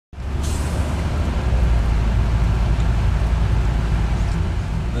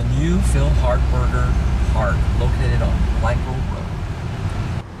new Phil Hardberger Park located on Blanco Rd.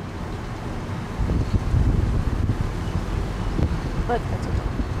 But that's okay.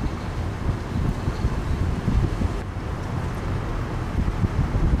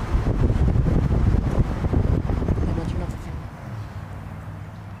 I'm not turn off the fan.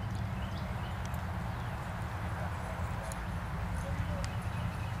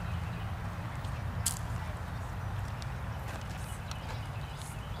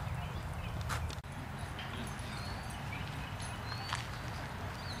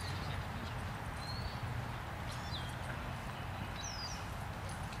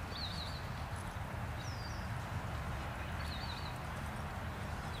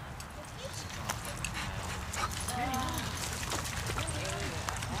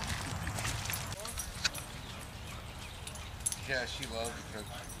 Yeah, she loves the coach.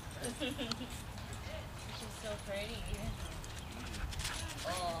 She's so pretty.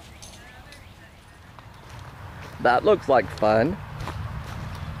 Oh. That looks like fun.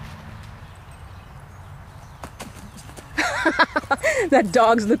 That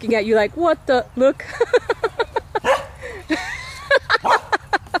dog's looking at you like, what the? Look.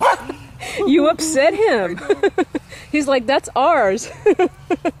 You upset him. He's like, that's ours. Did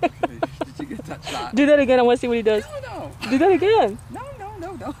you get that shot? Do that again. I want to see what he does. No. Do that again. No.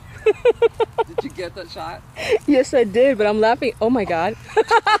 Did you get that shot? Yes, I did, but I'm laughing. Oh my God.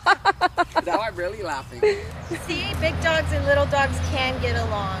 Now I'm really laughing. See, big dogs and little dogs can get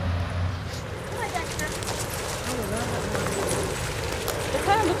along. It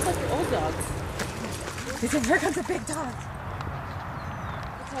kind of looks like the old dogs. He said, here comes a big dog.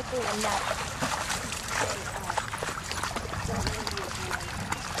 It's like they're a nut.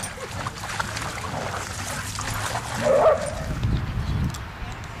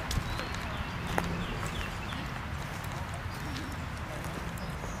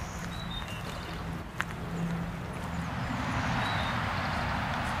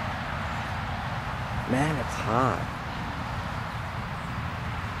 Man, it's hot.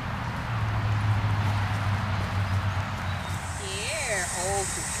 Here. Oh,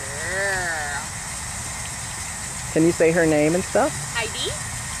 girl. Can you say her name and stuff? Heidi?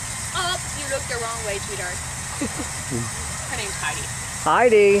 Oh, you looked the wrong way, sweetheart. Her name's Heidi.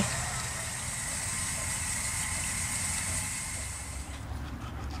 Heidi.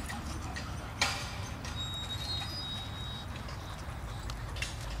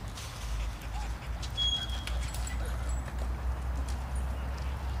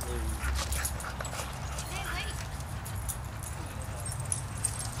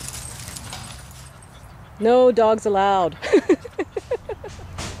 No dogs allowed. This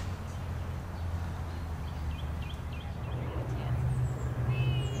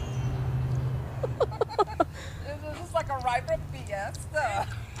is like a riper fiesta.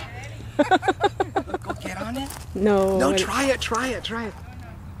 Go get on it. No. No, try it.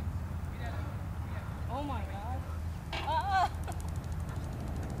 Oh my God. Ah.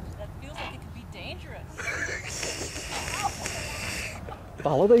 That feels like it could be dangerous.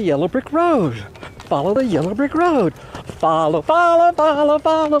 Follow the yellow brick road. Follow the yellow brick road. Follow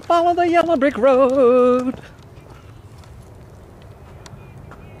the yellow brick road. I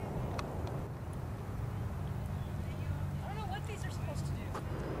don't know what these are supposed to do.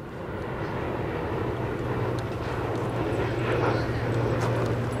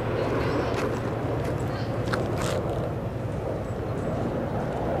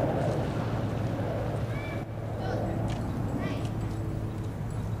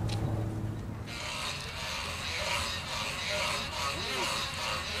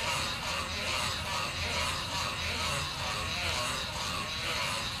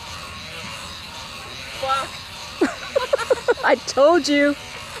 Fuck. I told you.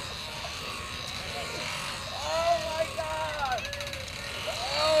 Oh my God.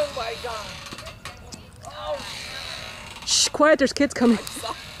 Oh my God. Oh. Shh, quiet, there's kids coming.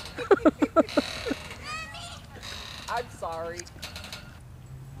 I'm sorry.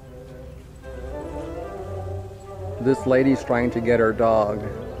 This lady's trying to get her dog.